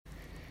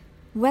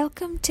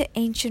Welcome to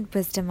Ancient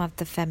Wisdom of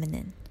the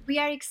Feminine. We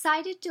are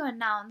excited to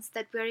announce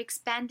that we're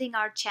expanding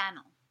our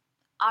channel.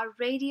 Our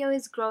radio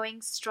is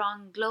growing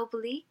strong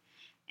globally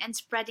and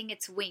spreading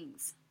its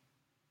wings.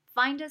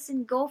 Find us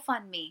in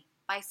GoFundMe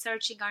by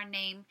searching our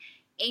name,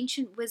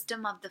 Ancient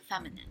Wisdom of the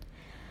Feminine.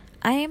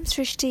 I am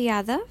Srishti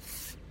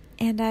Yadav,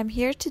 and I'm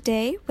here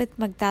today with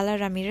Magdala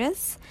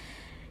Ramirez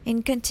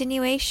in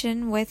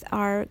continuation with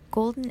our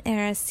Golden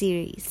Era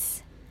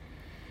series.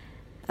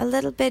 A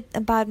little bit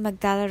about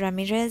Magdala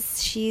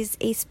Ramirez. She's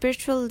a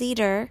spiritual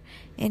leader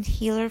and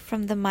healer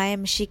from the Maya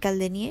Mexica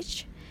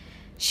lineage.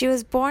 She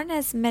was born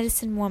as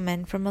medicine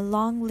woman from a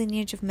long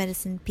lineage of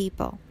medicine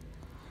people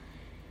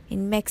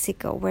in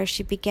Mexico, where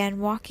she began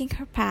walking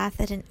her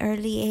path at an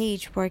early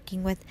age,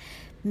 working with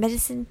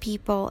medicine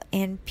people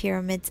and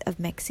pyramids of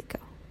Mexico.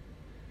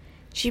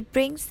 She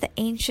brings the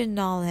ancient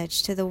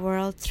knowledge to the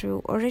world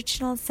through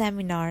original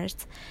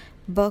seminars,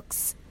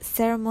 books,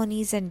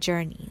 ceremonies, and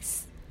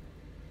journeys.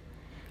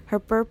 Her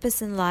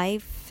purpose in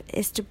life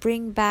is to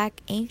bring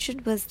back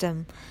ancient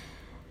wisdom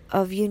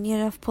of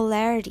union of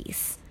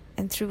polarities,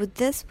 and through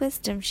this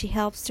wisdom she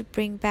helps to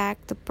bring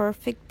back the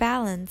perfect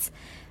balance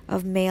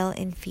of male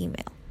and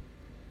female.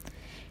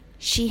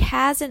 She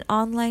has an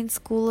online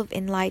school of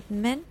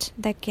enlightenment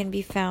that can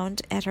be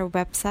found at her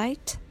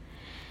website,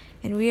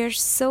 and we are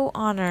so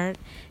honored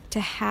to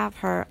have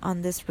her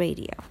on this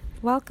radio.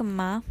 Welcome,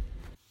 Ma.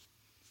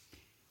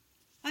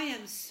 I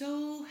am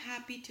so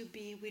happy to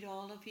be with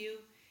all of you.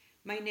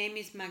 My name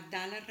is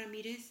Magdala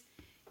Ramirez,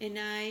 and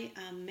I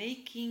am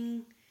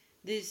making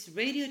this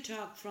radio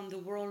talk from the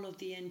world of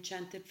the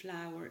enchanted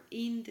flower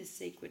in the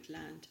sacred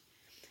land.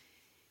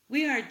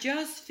 We are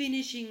just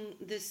finishing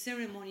the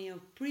ceremony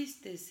of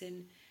priestess,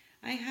 and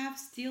I have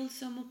still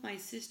some of my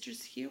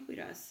sisters here with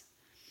us.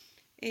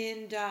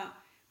 And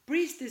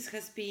priestess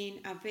has been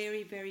a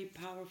very, very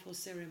powerful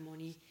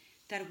ceremony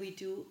that we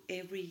do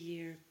every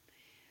year.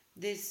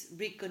 This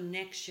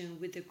reconnection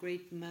with the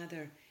Great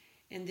Mother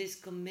and this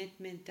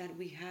commitment that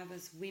we have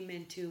as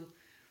women to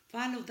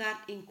follow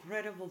that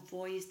incredible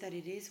voice that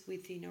it is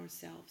within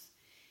ourselves.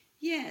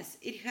 Yes,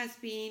 it has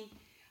been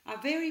a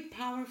very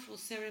powerful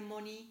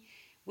ceremony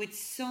with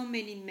so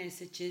many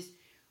messages,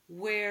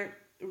 where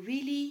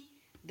really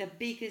the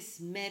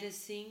biggest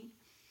medicine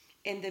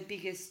and the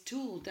biggest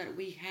tool that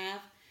we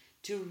have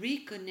to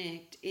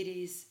reconnect, it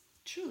is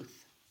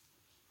truth.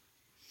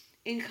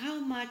 And how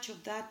much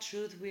of that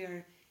truth we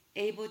are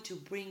able to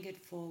bring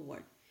it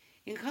forward.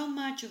 And how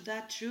much of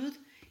that truth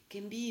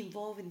can be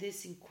involved in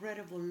this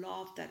incredible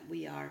love that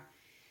we are.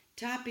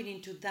 Tapping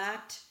into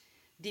that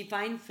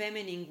divine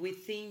feminine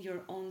within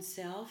your own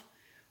self,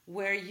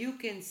 where you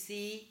can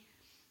see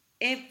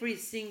every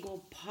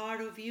single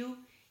part of you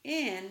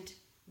and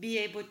be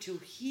able to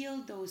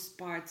heal those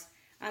parts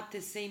at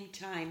the same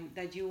time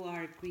that you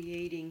are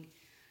creating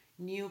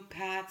new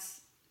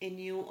paths and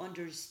new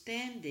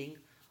understanding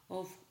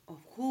of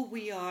who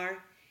we are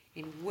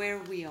and where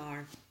we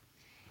are.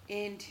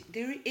 And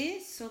there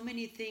is so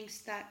many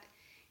things that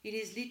it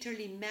is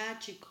literally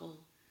magical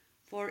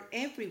for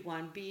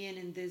everyone being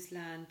in this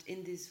land,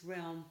 in this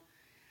realm,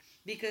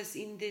 because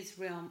in this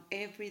realm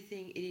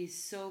everything it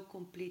is so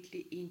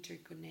completely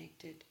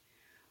interconnected.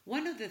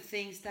 One of the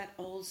things that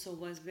also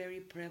was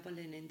very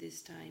prevalent in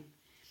this time,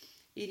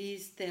 it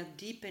is the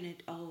deepening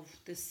of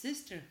the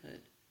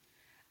sisterhood.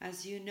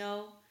 As you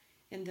know,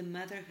 and the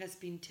mother has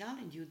been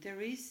telling you,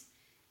 there is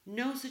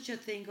no such a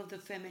thing of the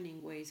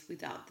feminine ways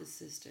without the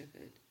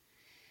sisterhood.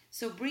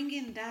 So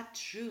bringing that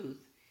truth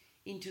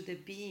into the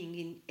being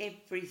in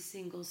every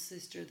single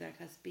sister that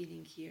has been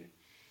in here,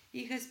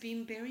 it has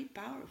been very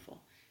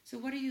powerful. So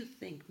what do you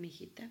think,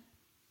 mijita?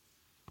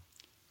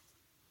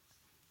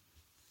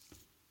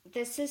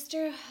 The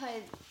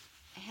sisterhood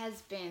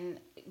has been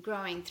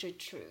growing through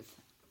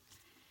truth,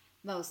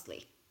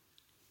 mostly.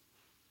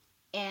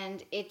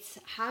 And it's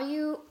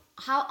how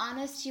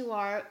honest you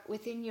are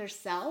within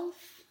yourself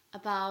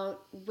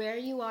about where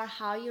you are,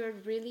 how you're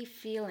really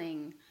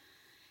feeling,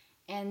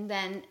 and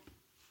then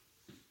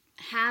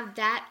have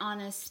that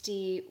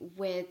honesty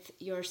with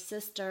your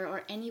sister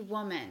or any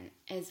woman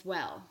as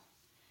well.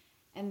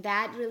 And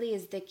that really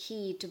is the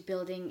key to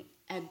building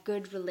a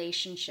good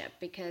relationship,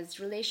 because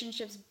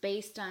relationships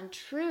based on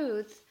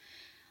truth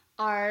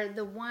are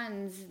the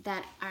ones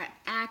that are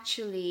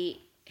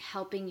actually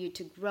helping you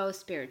to grow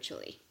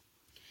spiritually.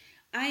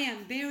 I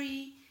am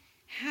very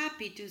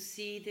happy to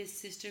see this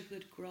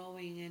sisterhood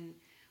growing and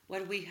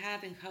what we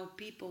have and how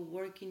people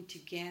working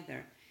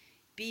together,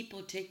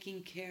 people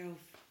taking care of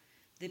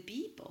the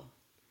people,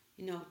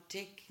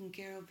 taking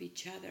care of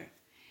each other,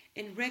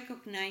 and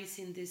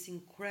recognizing this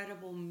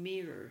incredible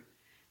mirror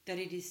that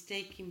it is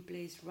taking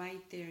place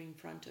right there in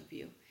front of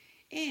you,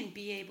 and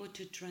be able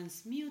to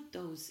transmute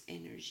those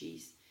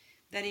energies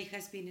that it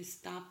has been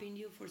stopping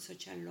you for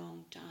such a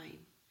long time.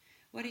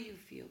 What do you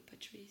feel,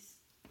 Patrice?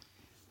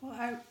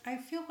 Well, I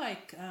feel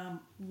like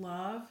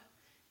love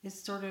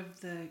is sort of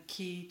the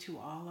key to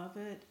all of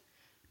it,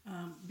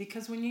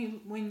 because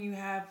when you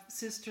have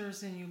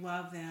sisters and you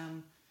love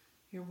them,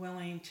 you're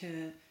willing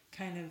to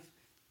kind of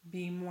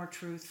be more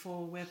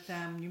truthful with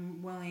them. You're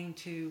willing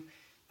to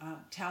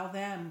tell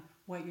them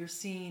what you're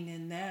seeing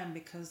in them,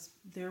 because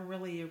they're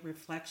really a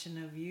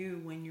reflection of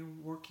you when you're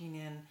working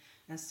in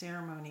a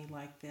ceremony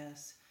like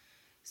this.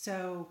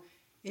 So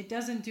it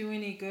doesn't do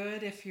any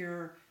good if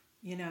you're,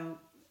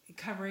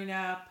 covering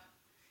up,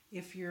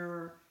 if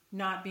you're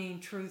not being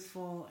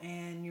truthful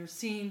and you're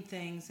seeing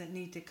things that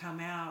need to come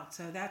out.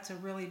 So that's a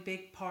really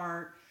big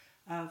part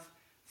of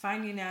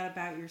finding out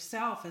about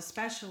yourself,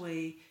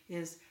 especially,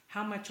 is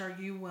how much are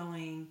you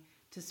willing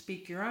to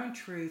speak your own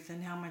truth,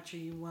 and how much are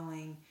you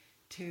willing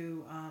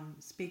to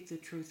speak the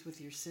truth with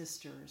your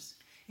sisters.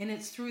 And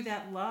it's through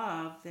that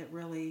love that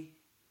really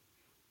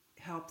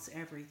helps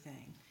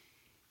everything.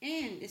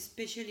 And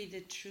especially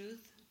the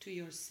truth to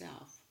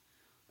yourself.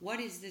 What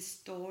is the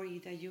story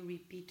that you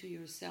repeat to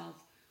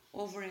yourself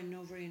over and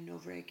over and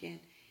over again?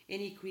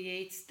 And it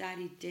creates that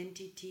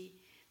identity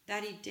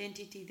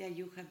that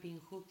you have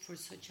been hooked for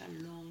such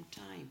a long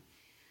time.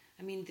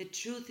 I mean, the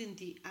truth in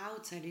the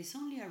outside is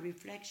only a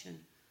reflection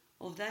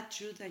of that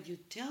truth that you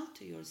tell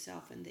to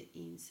yourself in the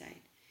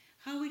inside.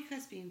 How it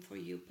has been for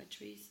you,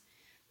 Patrice,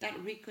 that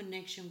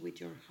reconnection with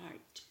your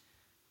heart.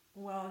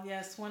 Well,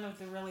 yes, one of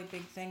the really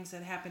big things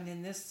that happened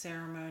in this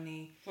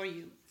ceremony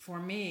for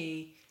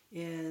me,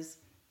 is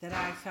that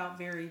I felt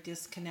very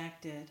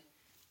disconnected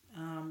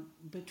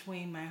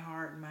between my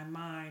heart and my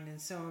mind.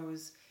 And so I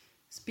was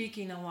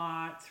speaking a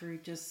lot through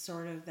just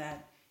sort of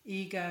that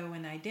ego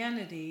and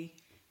identity,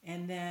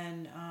 and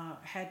then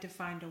had to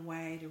find a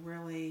way to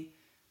really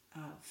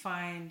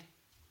find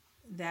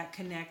that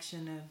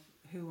connection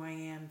of who I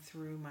am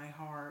through my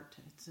heart.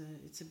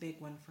 It's a big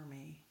one for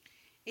me.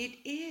 It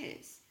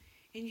is.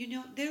 And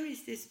there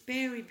is this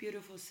very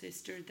beautiful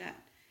sister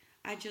that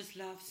I just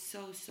love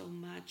so, so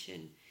much,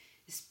 and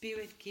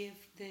Spirit give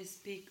this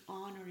big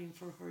honoring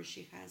for her.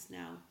 She has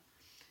now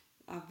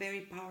a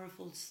very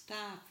powerful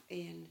staff,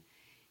 and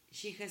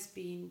she has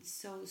been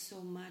so, so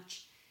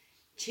much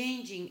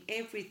changing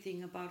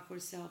everything about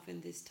herself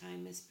in this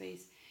time and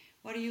space.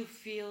 What do you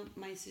feel,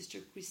 my sister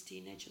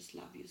Christine? I just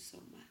love you so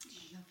much.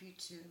 I love you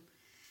too.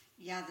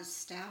 Yeah, the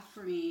staff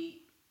for me,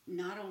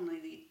 not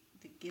only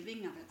the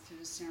giving of it through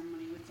the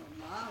ceremony with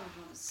the love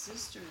of the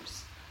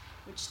sisters,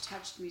 which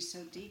touched me so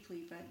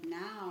deeply, but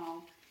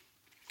now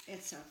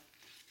it's a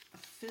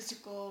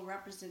physical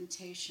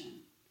representation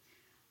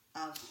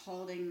of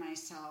holding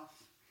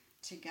myself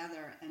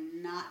together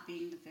and not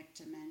being the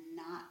victim and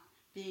not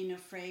being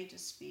afraid to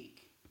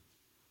speak.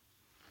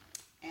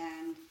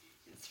 And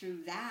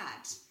through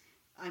that,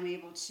 I'm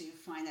able to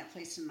find that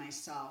place in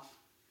myself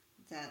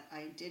that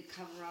I did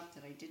cover up,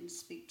 that I didn't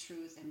speak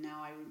truth, and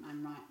now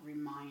I'm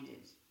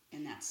reminded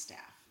in that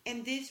staff.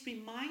 And this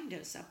reminds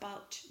us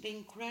about the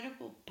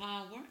incredible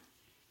power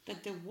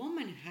that the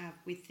woman have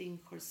within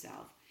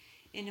herself,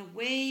 in a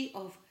way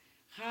of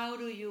how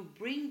do you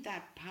bring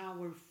that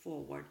power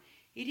forward.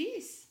 It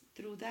is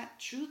through that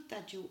truth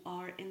that you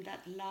are, and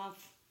that love.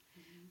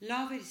 Mm-hmm.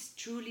 Love is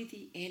truly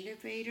the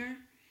elevator,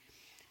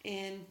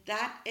 and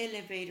that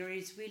elevator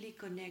is really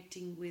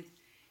connecting with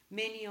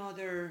many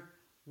other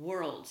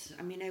worlds.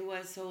 I mean, I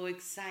was so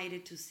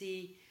excited to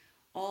see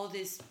all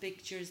these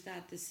pictures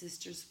that the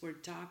sisters were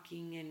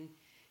talking and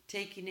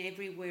taking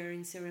everywhere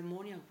in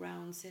ceremonial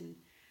grounds, and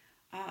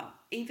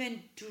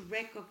even to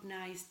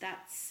recognize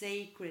that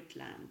sacred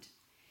land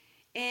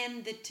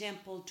and the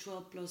temple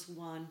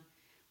 12+1,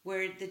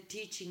 where the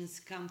teachings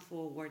come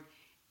forward,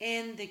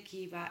 and the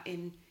kiva,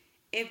 and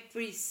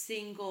every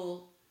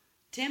single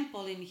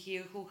temple in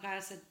here who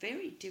has a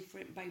very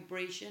different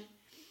vibration,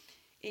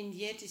 and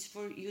yet is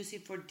used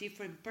for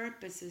different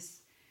purposes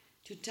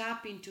to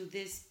tap into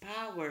this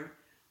power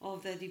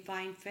of the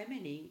divine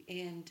feminine,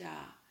 and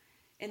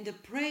the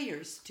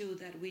prayers too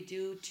that we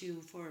do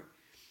too for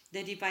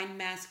the divine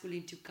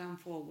masculine to come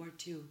forward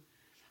to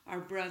our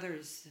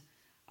brothers,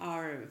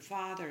 our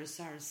fathers,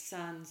 our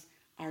sons,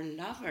 our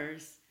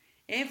lovers,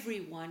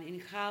 everyone,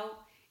 and how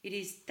it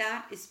is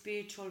that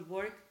spiritual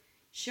work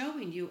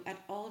showing you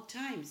at all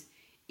times,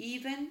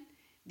 even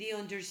the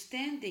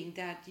understanding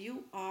that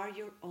you are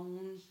your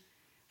own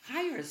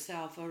higher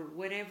self, or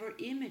whatever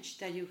image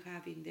that you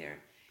have in there.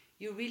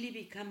 You're really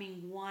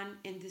becoming one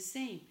and the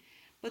same.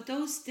 But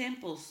those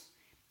temples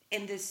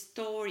and the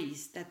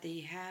stories that they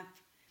have,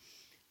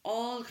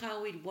 all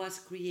how it was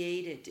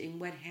created and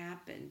what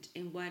happened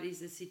and what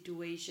is the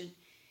situation,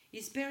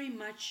 is very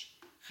much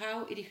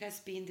how it has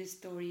been the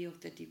story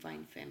of the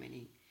divine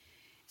feminine.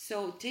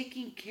 So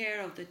taking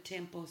care of the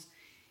temples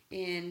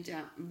and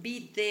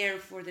be there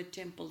for the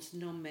temples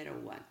no matter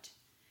what.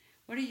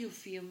 What do you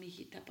feel,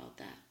 Mijita, about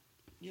that?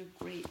 You're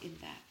great in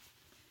that.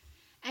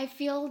 I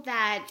feel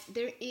that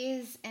there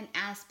is an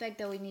aspect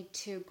that we need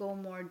to go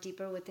more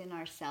deeper within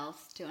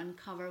ourselves to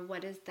uncover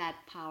what is that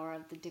power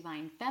of the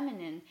divine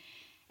feminine.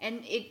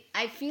 And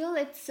I feel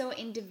it's so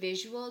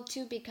individual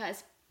too,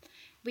 because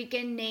we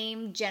can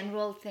name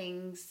general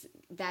things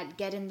that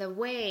get in the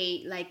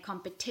way, like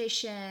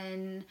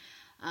competition,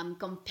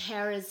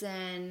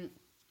 comparison,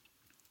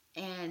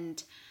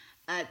 and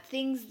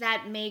things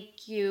that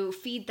make you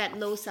feed that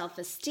low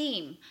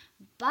self-esteem.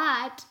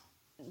 But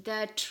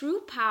the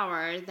true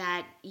power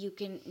that you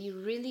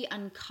really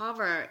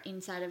uncover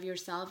inside of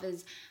yourself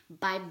is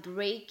by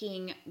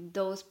breaking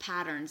those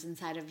patterns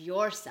inside of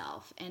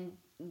yourself. And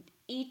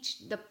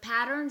the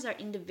patterns are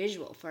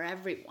individual for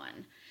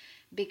everyone,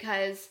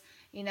 because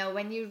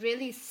when you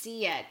really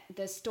see it,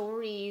 the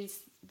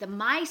stories,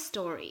 my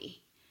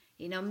story,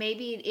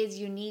 maybe it is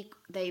unique,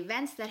 the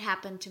events that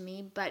happened to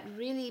me, but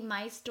really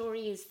my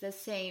story is the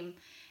same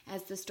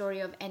as the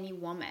story of any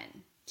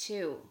woman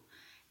too.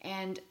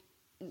 And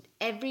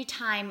every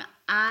time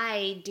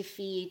I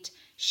defeat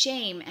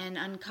shame and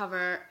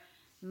uncover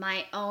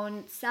my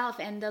own self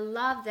and the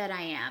love that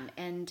I am,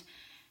 and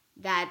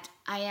that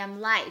I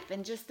am life,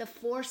 and just the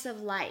force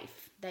of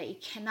life, that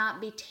it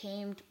cannot be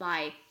tamed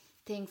by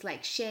things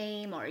like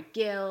shame or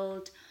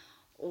guilt,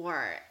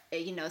 or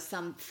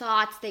some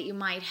thoughts that you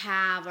might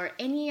have, or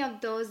any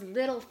of those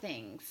little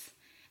things.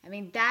 I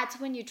mean, that's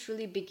when you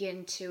truly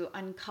begin to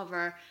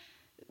uncover,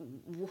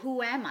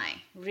 who am I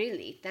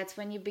really? That's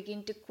when you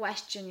begin to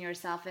question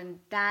yourself, and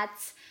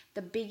that's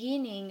the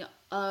beginning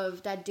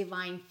of that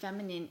divine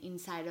feminine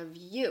inside of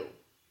you.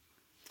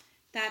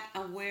 That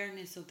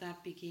awareness of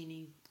that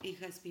beginning, it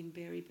has been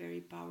very, very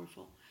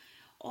powerful.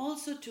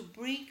 Also, to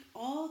break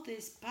all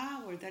this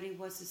power that it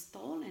was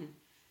stolen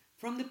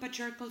from the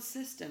patriarchal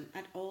system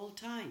at all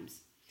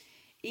times,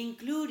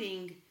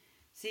 including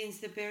since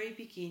the very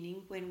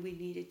beginning, when we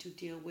needed to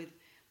deal with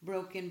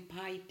broken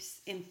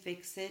pipes and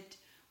fix it,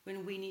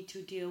 when we need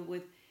to deal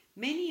with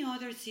many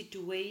other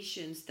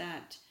situations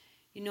that,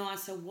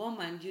 as a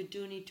woman, you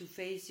do need to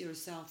face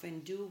yourself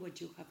and do what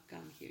you have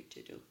come here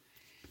to do.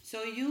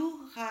 So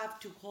you have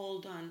to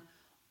hold on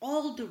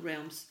all the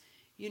realms.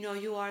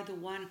 You are the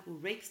one who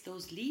rakes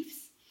those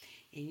leaves,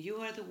 and you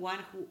are the one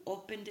who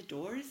opened the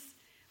doors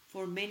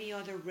for many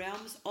other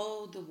realms,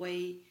 all the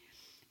way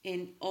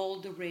in all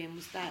the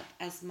realms that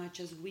as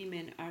much as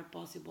women are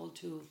possible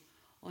to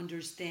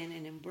understand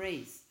and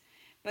embrace.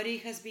 But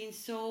it has been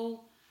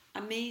so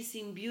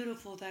amazing,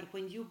 beautiful, that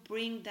when you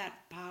bring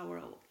that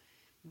power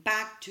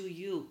back to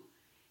you,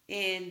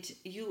 and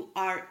you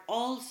are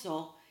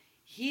also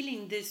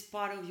healing this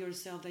part of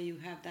yourself that you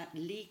have that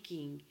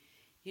leaking,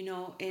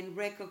 and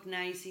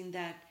recognizing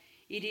that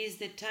it is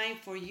the time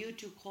for you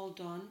to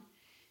hold on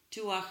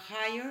to a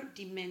higher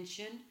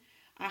dimension,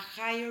 a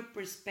higher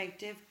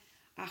perspective,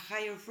 a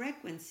higher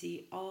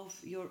frequency of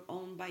your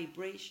own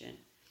vibration.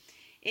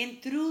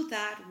 And through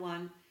that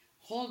one,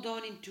 hold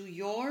on into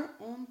your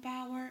own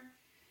power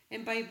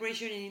and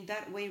vibration, and in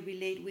that way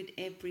relate with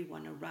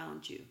everyone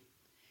around you.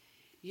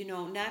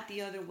 Not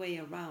the other way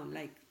around,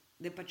 like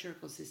the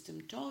patriarchal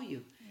system told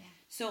you. Yeah.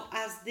 So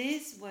as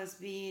this was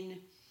being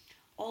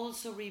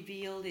also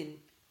revealed in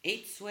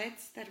 8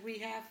 sweats that we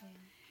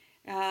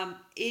have,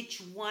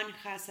 each one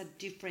has a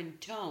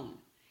different tone.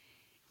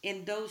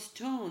 And those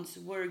tones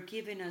were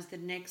given us the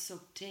next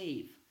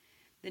octave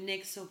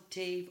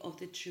of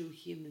the true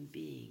human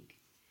being.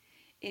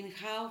 And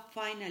how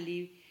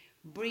finally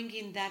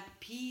bringing that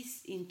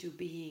peace into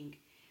being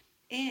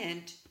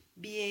and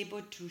be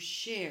able to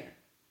share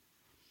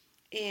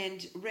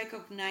and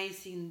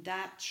recognizing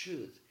that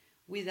truth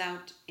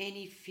without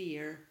any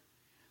fear,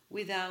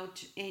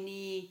 without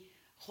any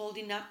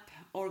holding up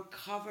or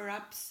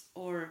cover-ups,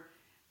 or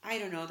I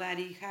don't know, that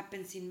it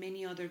happens in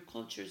many other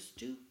cultures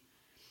too.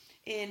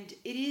 And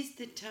it is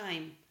the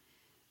time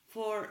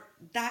for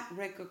that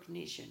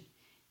recognition.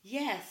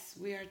 Yes,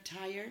 we are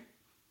tired,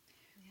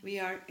 we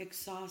are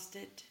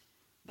exhausted,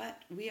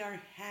 but we are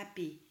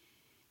happy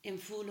and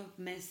full of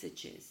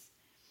messages.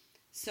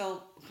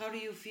 So how do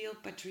you feel,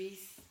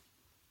 Patrice?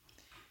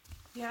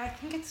 Yeah, I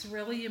think it's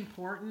really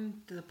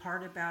important, the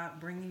part about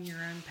bringing your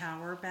own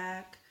power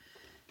back,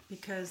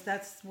 because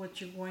that's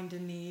what you're going to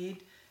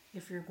need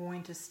if you're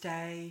going to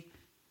stay,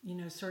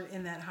 sort of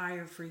in that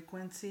higher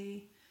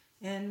frequency.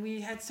 And we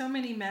had so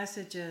many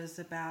messages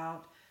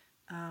about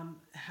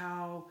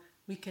how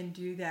we can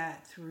do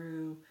that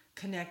through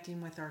connecting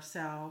with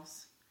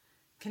ourselves,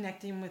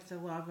 connecting with the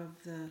love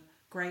of the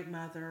Great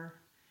Mother,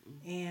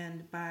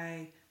 and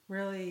by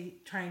really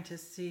trying to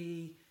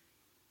see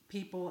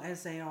people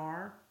as they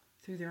are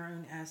through their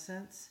own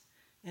essence,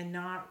 and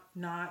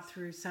not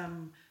through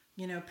some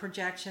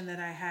projection that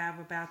I have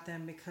about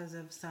them because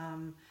of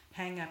some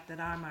hang up that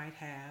I might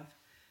have.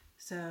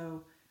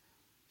 So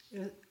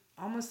it,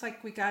 almost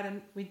like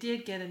we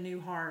did get a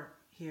new heart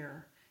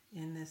here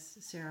in this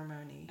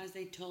ceremony, as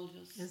they told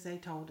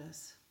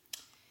us.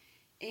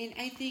 And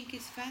I think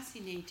it's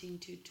fascinating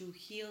to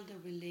heal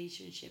the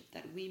relationship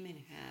that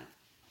women have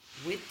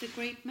with the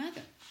Great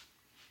Mother,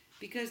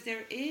 because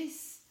there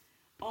is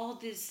all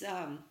these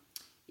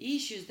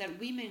issues that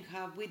women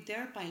have with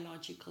their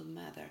biological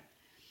mother.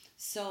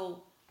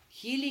 So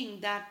healing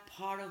that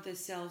part of the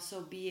self,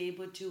 so be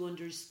able to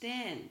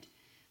understand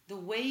the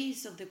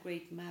ways of the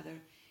Great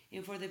Mother,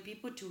 and for the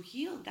people to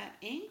heal that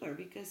anger,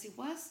 because it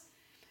was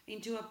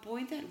into a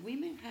point that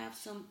women have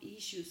some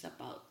issues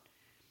about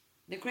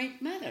the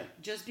Great Mother,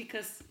 just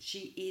because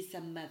she is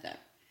a mother.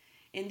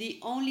 And the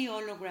only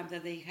hologram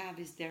that they have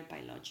is their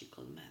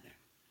biological mother.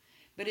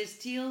 But it's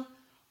still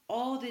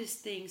all these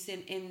things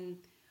and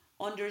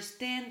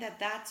understand that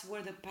that's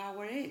where the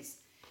power is.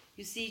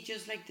 You see,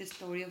 just like the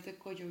story of the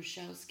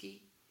Koyorowski,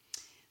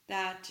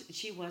 that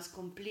she was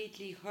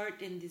completely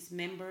hurt and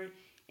dismembered,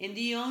 and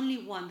the only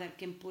one that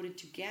can put it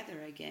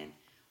together again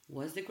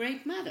was the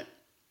Great Mother,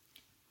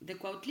 the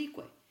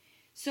Cuautlicue.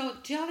 So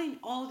telling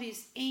all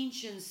these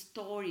ancient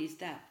stories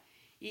that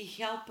it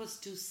helps us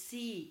to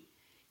see,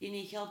 and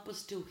it helps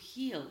us to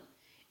heal,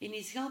 and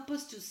it helps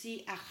us to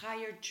see a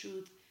higher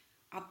truth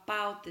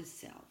about the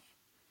self.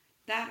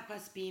 That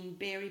has been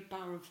very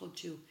powerful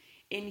too,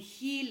 in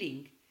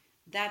healing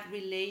that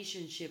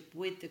relationship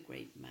with the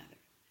Great Mother.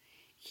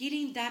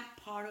 Healing that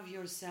part of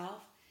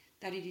yourself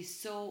that it is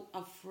so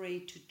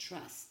afraid to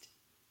trust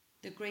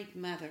the Great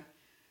Mother,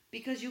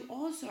 because you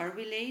also are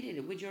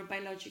related with your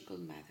biological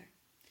mother.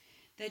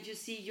 That you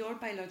see your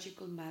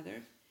biological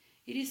mother,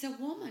 it is a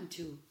woman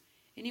too.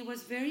 And it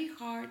was very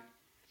hard,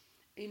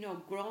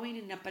 growing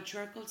in a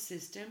patriarchal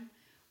system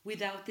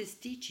without these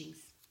teachings.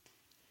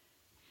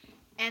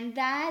 And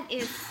that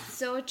is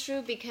so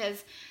true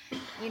because,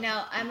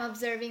 I'm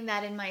observing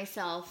that in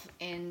myself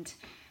and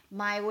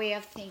my way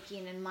of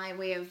thinking and my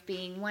way of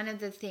being. One of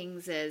the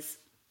things is,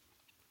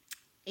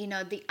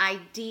 the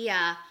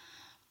idea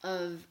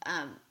of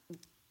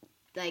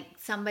like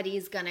somebody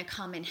is going to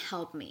come and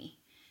help me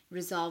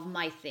resolve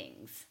my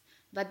things.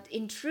 But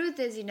in truth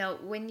is,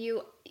 when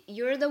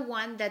you're the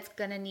one that's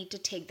going to need to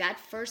take that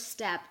first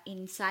step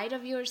inside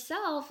of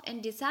yourself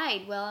and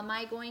decide, well, am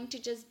I going to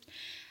just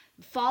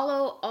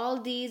follow all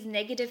these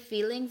negative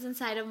feelings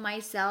inside of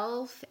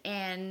myself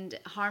and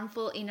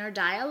harmful inner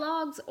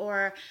dialogues,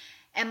 or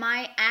am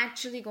I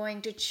actually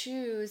going to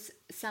choose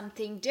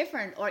something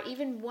different, or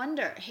even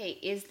wonder, hey,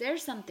 is there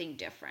something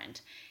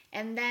different?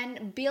 And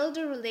then build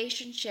a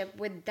relationship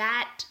with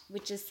that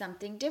which is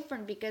something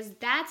different, because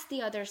that's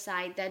the other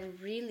side that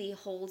really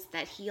holds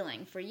that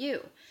healing for you.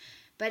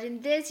 But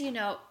in this,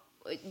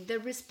 the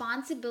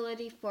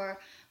responsibility for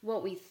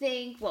what we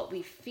think, what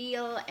we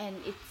feel, and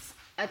it's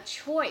a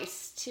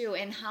choice too.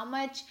 And how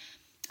much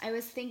I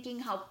was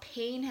thinking how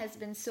pain has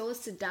been so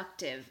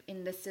seductive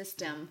in the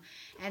system,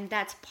 and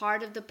that's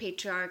part of the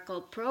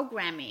patriarchal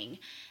programming,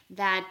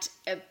 that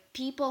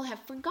people have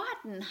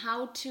forgotten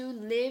how to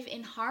live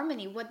in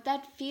harmony, what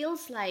that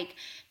feels like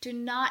to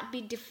not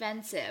be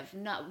defensive,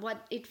 not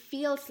what it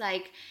feels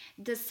like.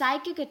 The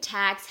psychic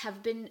attacks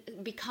have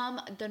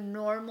become the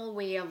normal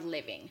way of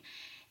living.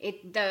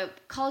 The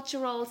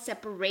cultural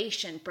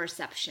separation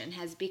perception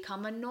has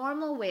become a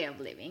normal way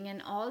of living,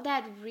 and all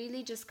that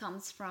really just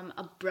comes from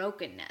a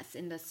brokenness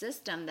in the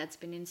system that's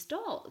been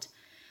installed.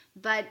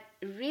 But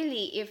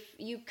really, if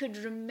you could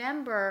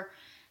remember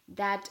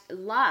that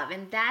love,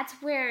 and that's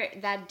where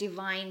that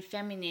divine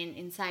feminine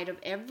inside of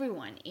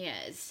everyone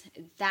is,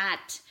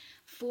 that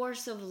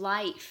force of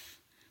life,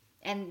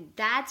 and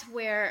that's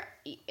where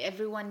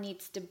everyone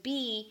needs to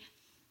be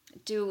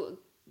to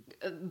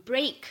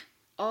break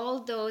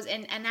all those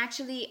and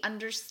actually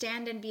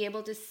understand and be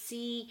able to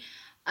see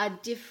a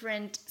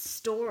different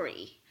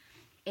story.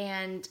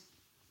 And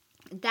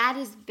that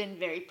has been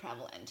very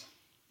prevalent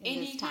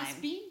in this time. And it has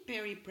been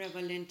very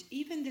prevalent,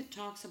 even the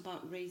talks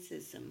about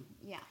racism.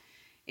 Yeah.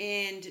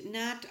 And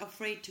not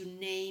afraid to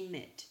name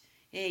it.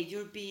 Hey,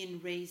 you're being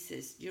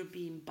racist, you're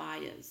being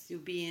biased, you're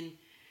being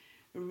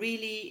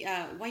really,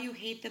 why you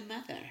hate the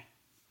mother?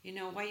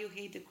 Why you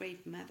hate the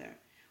Great Mother?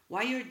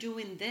 Why you're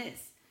doing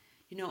this?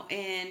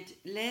 And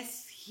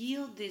let's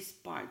heal these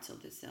parts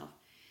of the self.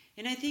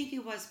 And I think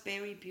it was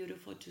very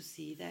beautiful to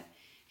see that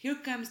here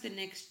comes the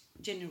next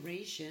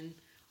generation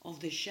of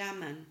the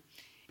shaman.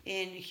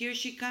 And here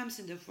she comes,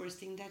 and the first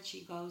thing that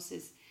she goes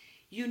is,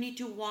 you need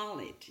to wall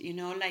it,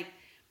 like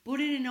put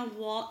it in a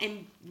wall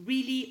and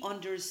really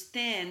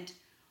understand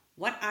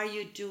what are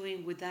you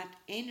doing with that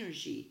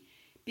energy.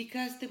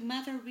 Because the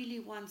mother really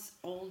wants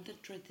all the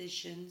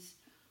traditions,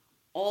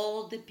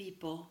 all the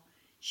people.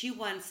 She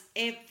wants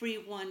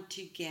everyone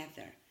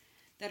together.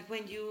 That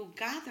when you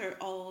gather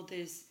all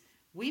these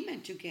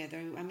women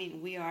together,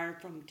 we are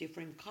from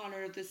different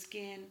color of the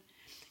skin,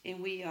 and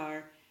we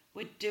are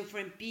with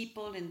different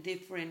people and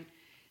different,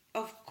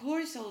 of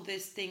course all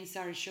these things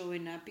are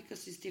showing up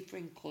because it's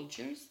different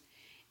cultures,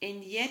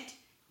 and yet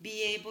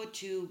be able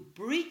to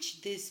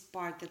bridge this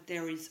part that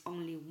there is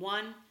only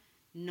one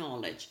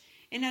knowledge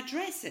and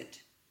address it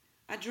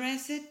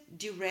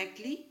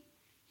directly,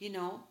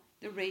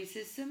 the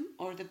racism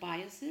or the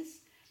biases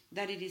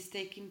that it is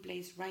taking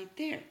place right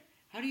there.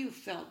 How do you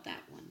felt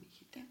that one,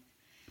 Mijita?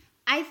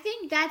 I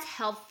think that's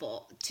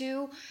helpful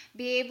to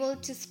be able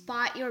to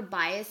spot your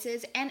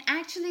biases, and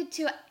actually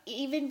to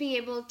even be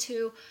able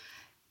to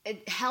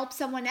help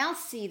someone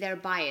else see their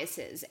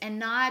biases and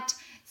not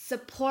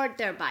support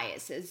their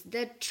biases.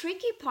 The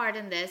tricky part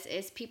in this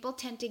is people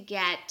tend to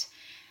get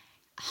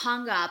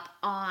hung up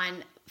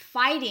on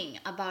fighting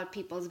about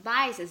people's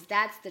biases.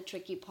 That's the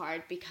tricky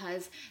part,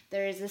 because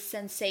there is a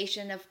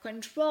sensation of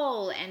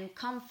control and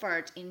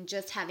comfort in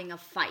just having a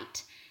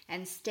fight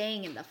and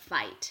staying in the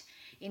fight,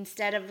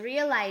 instead of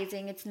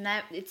realizing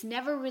it's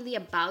never really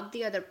about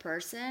the other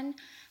person.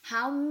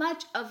 How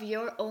much of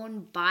your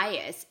own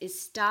bias is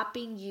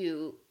stopping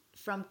you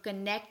from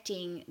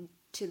connecting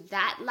to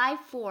that life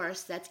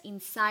force that's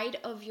inside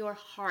of your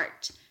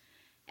heart.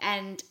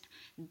 And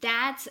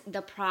that's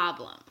the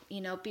problem.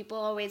 People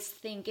always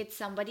think it's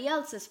somebody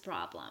else's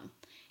problem.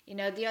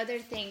 The other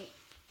thing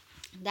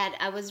that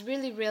I was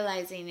really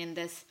realizing in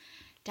this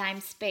time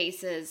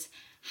space is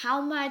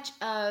how much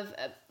of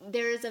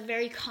there is a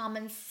very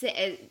common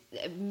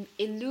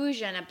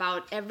illusion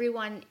about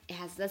everyone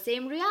has the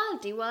same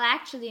reality. Well,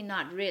 actually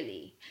not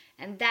really.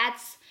 And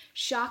that's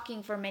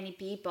shocking for many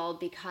people,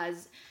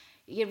 because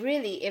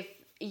if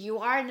you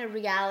are in a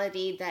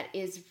reality that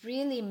is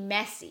really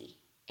messy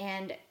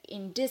and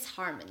in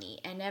disharmony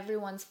and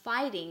everyone's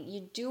fighting,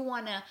 you do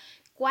want to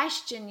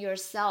question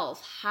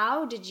yourself.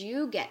 How did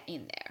you get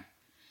in there?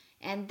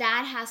 And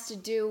that has to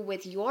do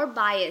with your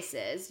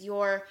biases,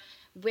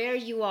 where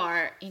you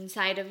are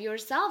inside of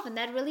yourself. And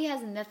that really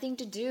has nothing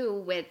to do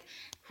with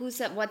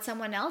what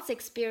someone else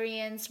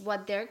experienced,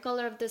 what their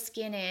color of the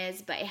skin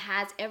is, but it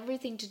has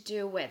everything to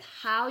do with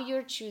how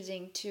you're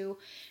choosing to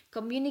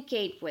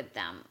communicate with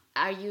them.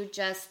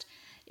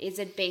 Is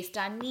it based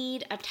on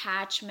need,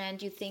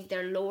 attachment? You think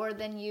they're lower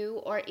than you?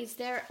 Or is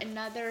there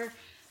another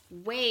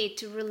way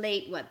to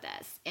relate with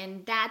this?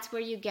 And that's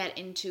where you get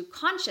into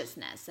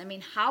consciousness. I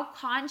mean, how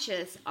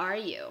conscious are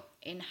you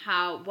in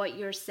what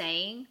you're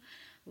saying,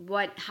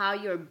 how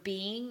you're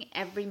being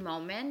every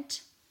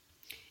moment?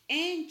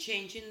 And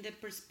changing the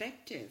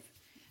perspective.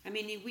 I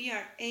mean, if we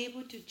are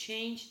able to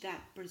change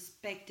that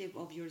perspective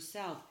of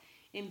yourself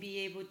and be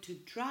able to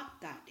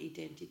drop that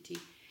identity,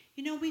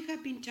 we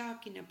have been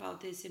talking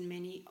about this in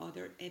many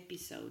other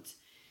episodes,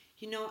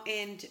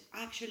 and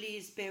actually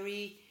it's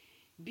very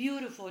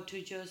beautiful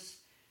to just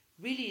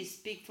really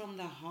speak from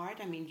the heart.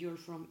 I mean, you're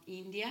from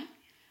India,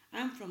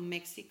 I'm from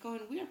Mexico,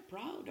 and we are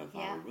proud of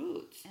our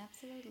roots.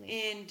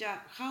 Absolutely. And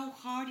how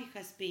hard it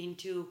has been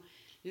to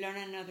learn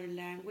another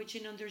language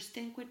and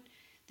understand what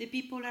the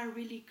people are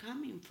really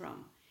coming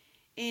from,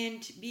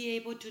 and be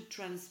able to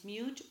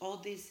transmute all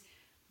this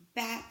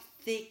bad,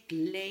 thick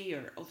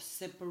layer of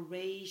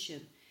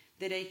separation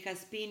that it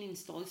has been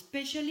installed,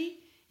 especially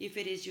if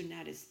it is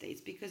United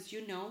States, because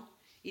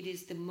it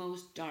is the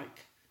most dark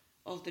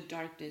of the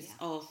darkness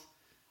of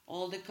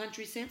all the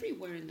countries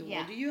everywhere in the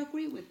world. Do you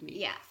agree with me?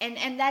 Yeah,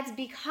 and that's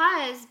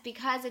because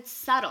it's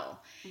subtle.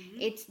 Mm-hmm.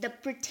 It's the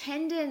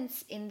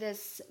pretendance in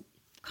this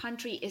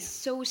country is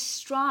so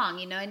strong.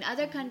 In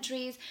other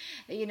countries,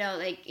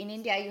 like in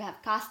India, you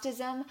have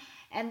casteism,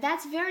 and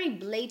that's very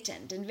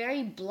blatant and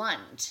very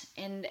blunt,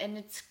 and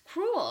it's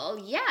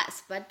cruel,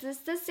 yes, but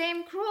it's the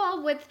same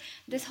cruel with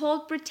this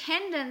whole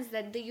pretendance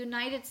that the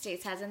United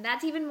States has, and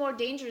that's even more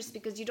dangerous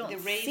because you don't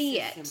see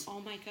it.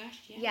 Oh my gosh,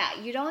 yeah,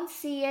 you don't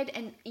see it,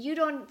 and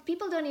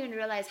people don't even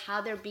realize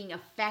how they're being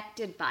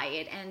affected by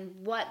it and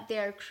what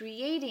they're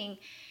creating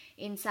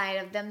inside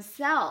of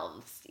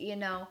themselves.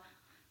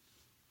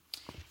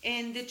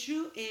 And the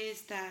truth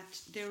is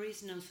that there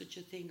is no such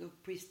a thing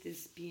of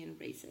priestess being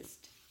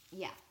racist.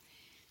 Yeah.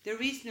 There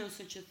is no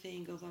such a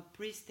thing of a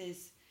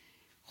priestess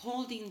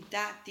holding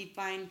that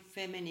divine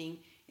feminine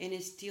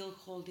and still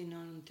holding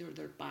on to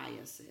their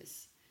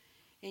biases.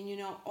 And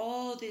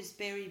all these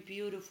very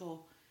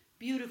beautiful,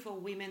 beautiful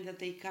women that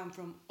they come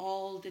from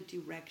all the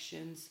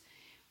directions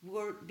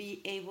will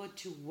be able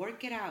to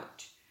work it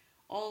out,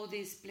 all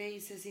these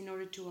places, in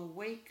order to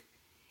awake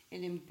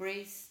and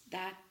embrace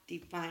that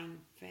divine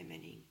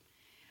feminine.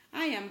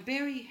 I am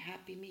very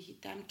happy,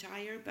 mijita. I'm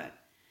tired, but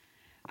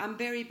I'm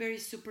very, very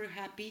super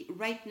happy.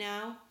 Right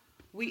now,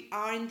 we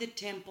are in the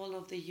temple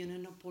of the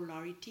Union of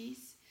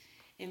Polarities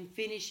and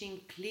finishing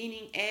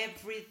cleaning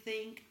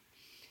everything.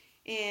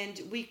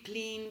 And we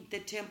clean the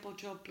temple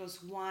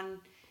 12+1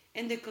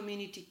 and the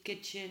community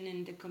kitchen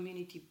and the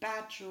community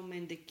bathroom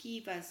and the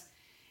kivas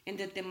and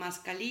the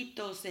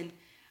temascalitos and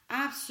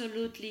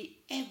absolutely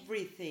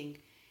everything.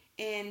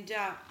 And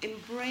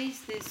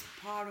embrace this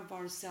part of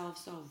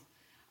ourselves, of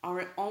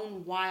our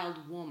own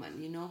wild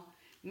woman,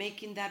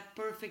 making that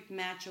perfect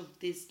match of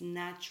this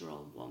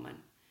natural woman.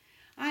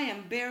 I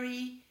am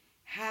very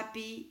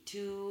happy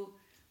to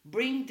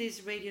bring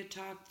this radio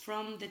talk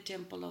from the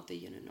Temple of the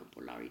Union of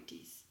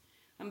Polarities.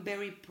 I'm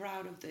very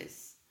proud of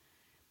this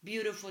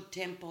beautiful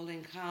temple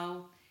and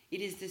how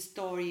it is the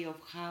story of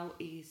how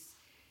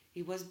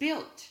it was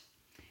built.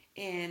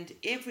 And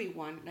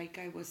everyone, like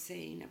I was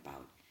saying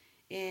about,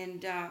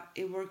 and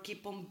it will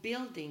keep on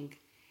building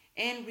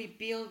and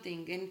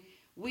rebuilding, and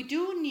we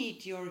do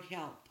need your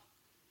help.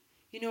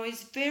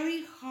 It's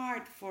very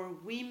hard for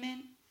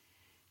women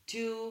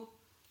to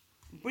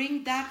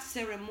bring that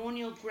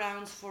ceremonial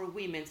grounds for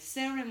women,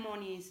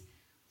 ceremonies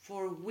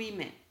for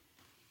women,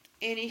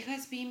 and it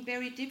has been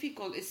very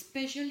difficult,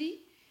 especially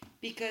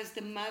because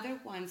the mother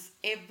wants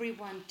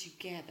everyone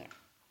together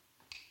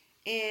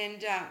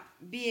and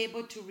be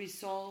able to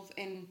resolve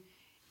and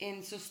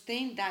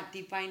sustain that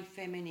divine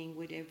feminine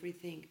with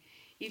everything.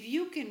 If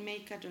you can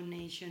make a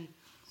donation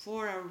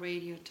for our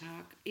radio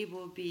talk, it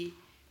will be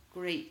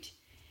great.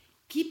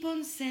 Keep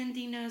on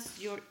sending us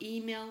your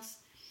emails.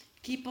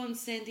 Keep on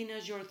sending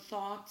us your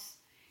thoughts.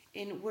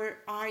 And where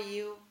are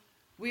you?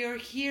 We are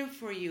here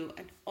for you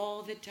at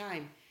all the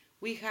time.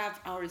 We have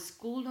our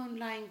school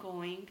online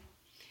going,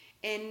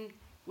 and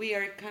we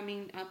are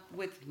coming up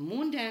with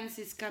Moon Dance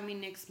is coming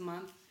next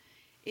month.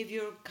 If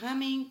you're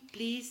coming,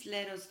 please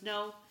let us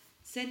know.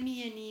 Send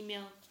me an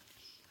email.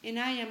 And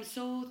I am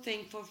so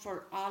thankful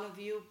for all of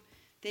you.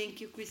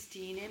 Thank you,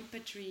 Christine and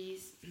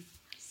Patrice,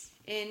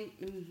 and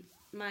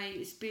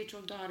my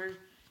spiritual daughter,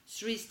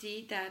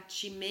 Sristi, that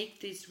she make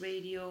this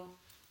radio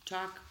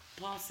talk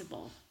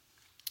possible.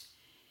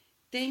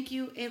 Thank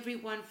you,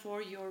 everyone,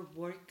 for your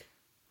work.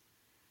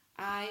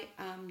 I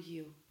am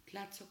you.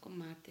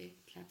 Tlatzocomate,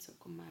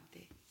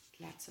 Tlatzocomate,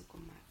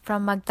 Tlatzocomate.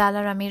 From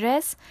Magdala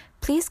Ramirez,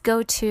 please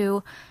go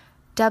to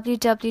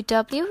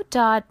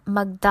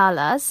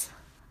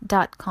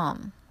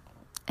www.magdalas.com,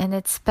 and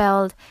it's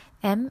spelled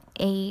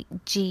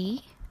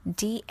Magdalas.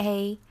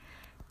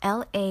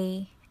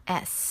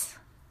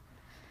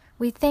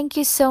 We thank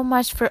you so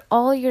much for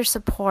all your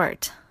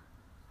support,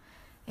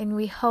 and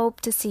we hope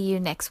to see you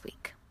next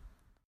week.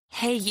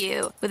 Hey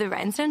you, with a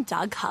rhinestone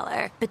dog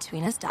collar.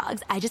 Between us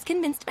dogs, I just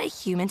convinced my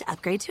human to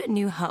upgrade to a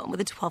new home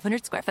with a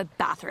 1,200 square foot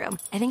bathroom.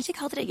 I think she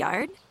called it a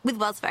yard. With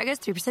Wells Fargo's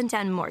 3%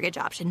 down mortgage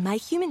option, my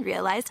human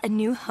realized a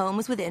new home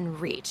was within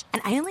reach,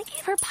 and I only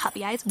gave her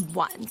puppy eyes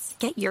once.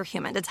 Get your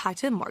human to talk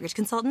to a mortgage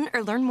consultant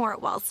or learn more at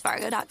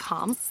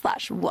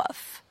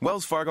wellsfargo.com/woof.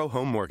 Wells Fargo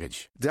Home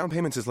Mortgage. Down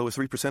payments as low as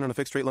 3% on a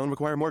fixed rate loan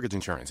require mortgage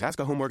insurance. Ask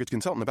a home mortgage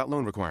consultant about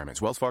loan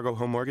requirements. Wells Fargo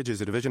Home Mortgage is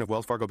a division of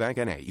Wells Fargo Bank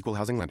N.A., Equal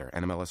Housing Lender,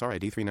 NMLS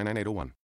ID 399801.